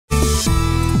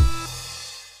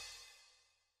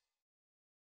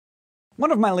One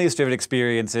of my least favorite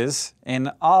experiences in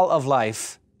all of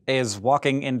life is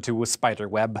walking into a spider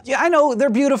web. Yeah, I know, they're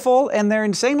beautiful and they're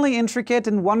insanely intricate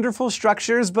and wonderful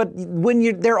structures, but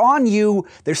when they're on you,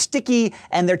 they're sticky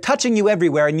and they're touching you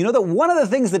everywhere. And you know that one of the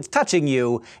things that's touching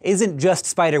you isn't just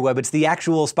spider web, it's the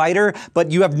actual spider, but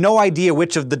you have no idea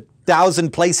which of the 1,000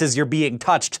 places you're being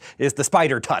touched is the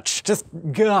spider touch. Just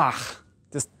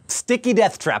sticky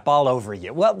death trap all over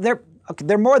you. Well,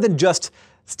 they're more than just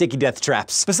sticky death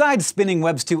traps. Besides spinning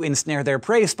webs to ensnare their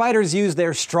prey, spiders use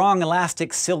their strong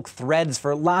elastic silk threads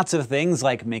for lots of things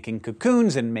like making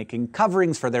cocoons and making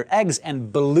coverings for their eggs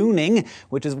and ballooning,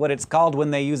 which is what it's called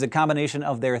when they use a combination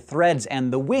of their threads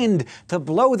and the wind to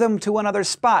blow them to another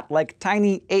spot like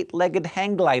tiny 8-legged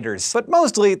hang gliders. But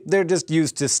mostly they're just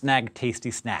used to snag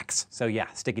tasty snacks. So yeah,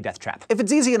 sticky death trap. If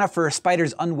it's easy enough for a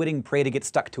spider's unwitting prey to get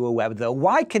stuck to a web though,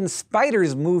 why can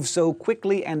spiders move so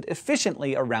quickly and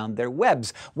efficiently around their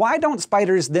webs? Why don't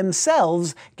spiders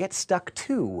themselves get stuck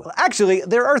too? Well, actually,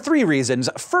 there are 3 reasons.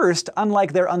 First,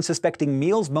 unlike their unsuspecting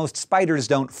meals, most spiders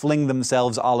don't fling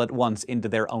themselves all at once into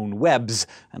their own webs,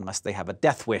 unless they have a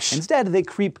death wish. Instead, they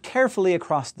creep carefully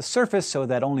across the surface so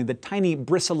that only the tiny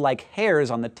bristle-like hairs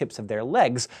on the tips of their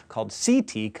legs, called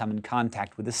setae, come in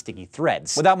contact with the sticky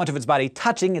threads. Without much of its body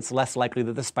touching, it's less likely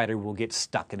that the spider will get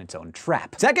stuck in its own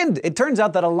trap. Second, it turns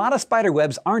out that a lot of spider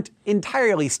webs aren't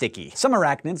entirely sticky. Some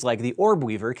arachnids, like the orb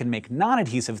weaver, can make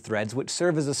non-adhesive threads which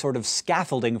serve as a sort of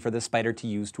scaffolding for the spider to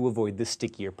use to avoid the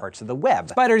stickier parts of the web.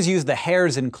 Spiders use the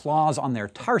hairs and claws on their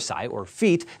tarsi, or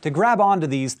feet, to grab onto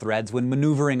these threads when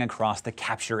maneuvering across the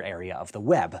capture area of the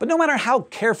web. But no matter how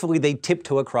carefully they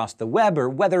tiptoe across the web, or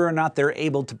whether or not they're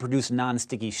able to produce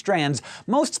non-sticky strands,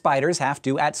 most spiders have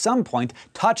to, at some point,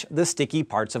 touch the sticky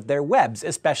parts of their webs,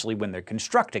 especially when they're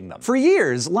constructing them. For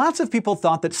years, lots of people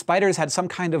thought that spiders had some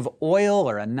kind of oil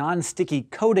or a non-sticky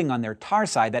coating on their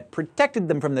tarsi that protected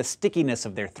them from the stickiness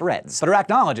of their threads. But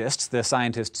arachnologists, the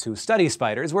scientists who study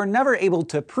spiders, were never able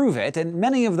to prove it, and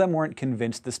many of them weren't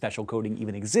convinced the special coating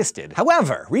even existed.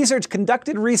 However, research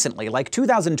conducted recently, like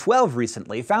 2012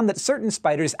 recently, found that certain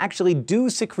spiders actually do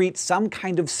secrete some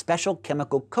kind of special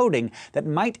chemical coating that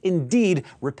might indeed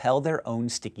repel their own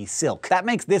sticky silk. That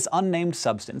makes this unnamed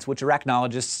substance, which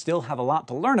arachnologists still have a lot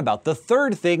to learn about, the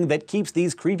third thing that keeps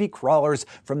these creepy crawlers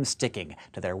from sticking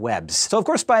to their webs. So of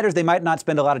course spiders, they might not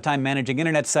spend a lot of time managing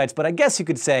internet sites, but I guess you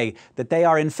could say that they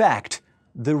are in fact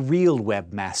the real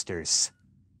webmasters.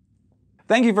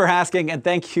 Thank you for asking, and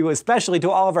thank you especially to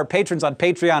all of our patrons on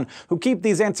Patreon who keep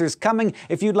these answers coming.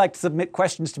 If you'd like to submit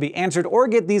questions to be answered or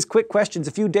get these quick questions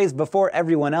a few days before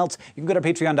everyone else, you can go to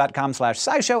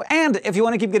patreon.com/SciShow, and if you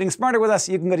want to keep getting smarter with us,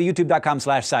 you can go to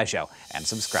youtube.com/SciShow and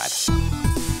subscribe.